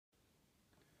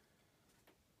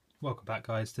Welcome back,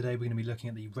 guys. Today we're going to be looking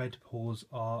at the Redpawz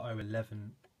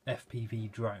R011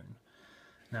 FPV drone.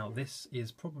 Now this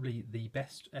is probably the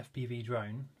best FPV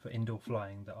drone for indoor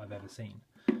flying that I've ever seen,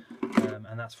 and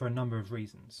that's for a number of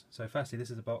reasons. So firstly,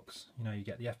 this is a box. You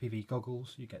get the FPV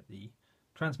goggles, you get the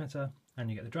transmitter,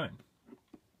 and you get the drone,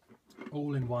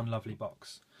 all in one lovely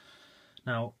box.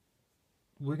 Now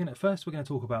we're going to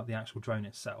talk about the actual drone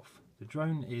itself. The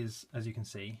drone is, as you can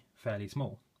see, fairly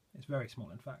small. It's very small,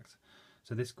 in fact.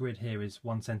 So this grid here is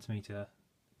 1 centimetre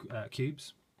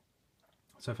cubes.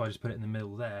 So if I just put it in the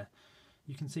middle there,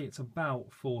 you can see it's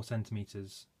about 4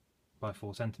 centimetres by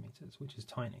 4 centimetres, which is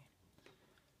tiny.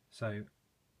 So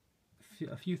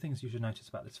a few things you should notice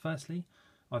about this. Firstly,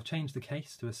 I've changed the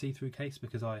case to a see-through case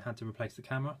because I had to replace the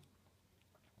camera.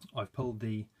 I've pulled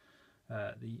the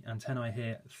antennae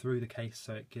here through the case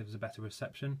so it gives a better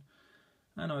reception.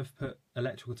 And I've put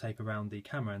electrical tape around the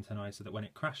camera antennae so that when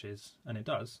it crashes, and it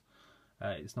does,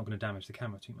 it's not going to damage the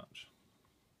camera too much.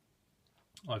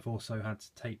 I've also had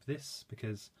to tape this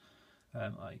because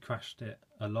I crashed it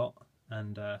a lot,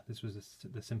 and this was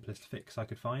the simplest fix I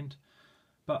could find.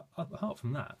 But apart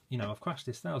from that, I've crashed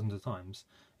this thousands of times.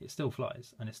 It still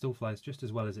flies, and it still flies just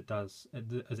as well as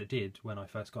it did when I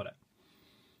first got it.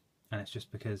 And it's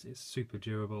just because it's super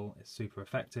durable, it's super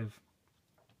effective,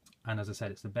 and as I said,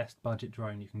 it's the best budget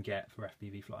drone you can get for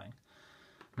FPV flying.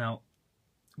 Now,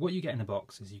 what you get in the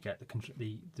box is you get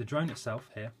the drone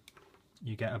itself here.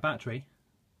 You get a battery.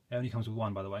 It only comes with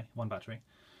one, by the way, one battery.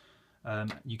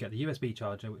 You get the USB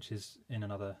charger, which is in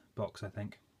another box, I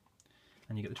think,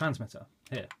 and you get the transmitter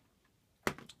here.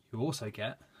 You also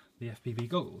get the FPV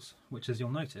goggles, which, as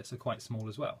you'll notice, are quite small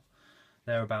as well.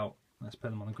 They're about, let's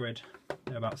put them on the grid,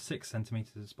 they're about 6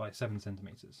 centimetres by 7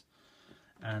 centimetres,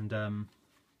 and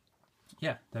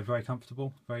yeah, they're very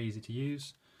comfortable, very easy to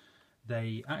use.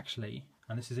 They actually,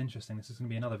 and this is interesting, this is going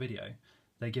to be another video,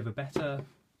 they give a better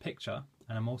picture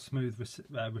and a more smooth,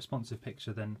 responsive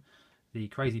picture than the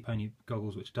Crazy Pony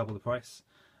goggles, which double the price,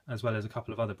 as well as a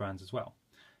couple of other brands as well.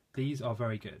 These are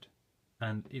very good,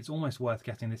 and it's almost worth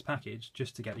getting this package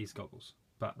just to get these goggles,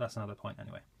 but that's another point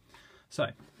anyway. So,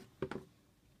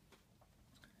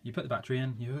 you put the battery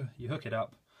in, you hook it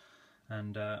up,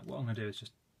 and what I'm going to do is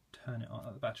just turn it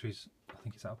on. The battery's, I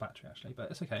think it's out of battery actually,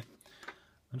 but it's okay.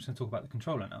 I'm just going to talk about the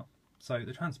controller now. So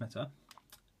the transmitter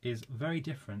is very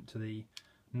different to the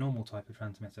normal type of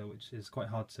transmitter, which is quite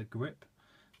hard to grip.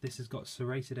 This has got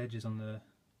serrated edges on the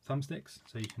thumbsticks,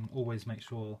 so you can always make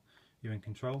sure you're in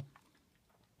control.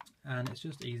 And it's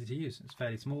just easy to use. It's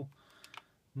fairly small.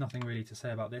 Nothing really to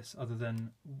say about this other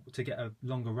than to get a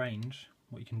longer range,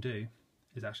 what you can do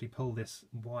is actually pull this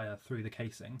wire through the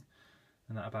casing,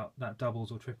 and that doubles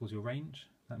or triples your range.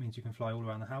 That means you can fly all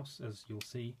around the house, as you'll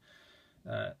see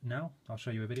now. I'll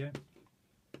show you a video.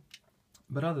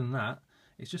 But other than that,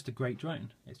 it's just a great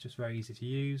drone. It's just very easy to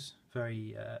use,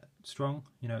 very strong.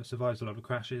 It survives a lot of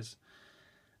crashes,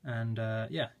 and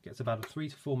yeah, gets about a 3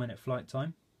 to 4 minute flight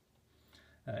time.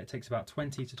 It takes about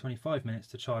 20 to 25 minutes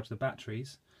to charge the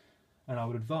batteries, and I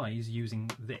would advise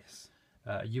using this,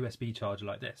 a USB charger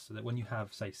like this, so that when you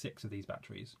have, say, 6 of these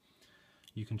batteries,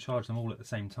 you can charge them all at the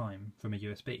same time from a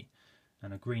USB,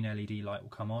 and a green LED light will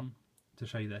come on to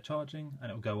show you they're charging,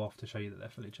 and it will go off to show you that they're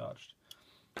fully charged.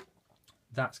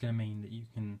 That's going to mean that you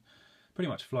can pretty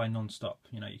much fly non-stop.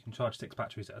 You can charge 6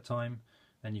 batteries at a time,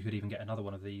 then you could even get another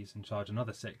one of these and charge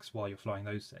another 6 while you're flying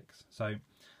those 6. So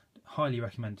highly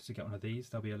recommended to get one of these.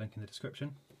 There'll be a link in the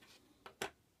description.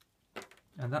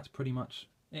 And that's pretty much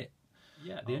it.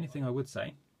 Yeah, the only thing I would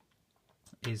say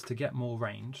is to get more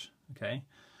range, okay,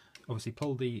 obviously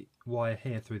pull the wire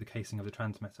here through the casing of the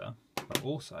transmitter, but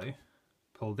also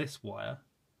pull this wire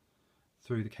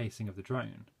through the casing of the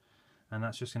drone. And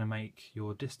that's just going to make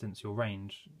your distance, your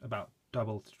range, about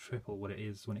double to triple what it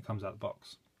is when it comes out of the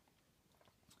box.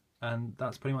 And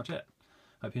that's pretty much it.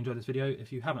 Hope you enjoyed this video.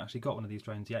 If you haven't actually got one of these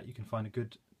drones yet, you can find a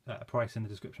good price in the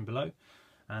description below,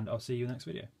 and I'll see you in the next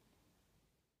video.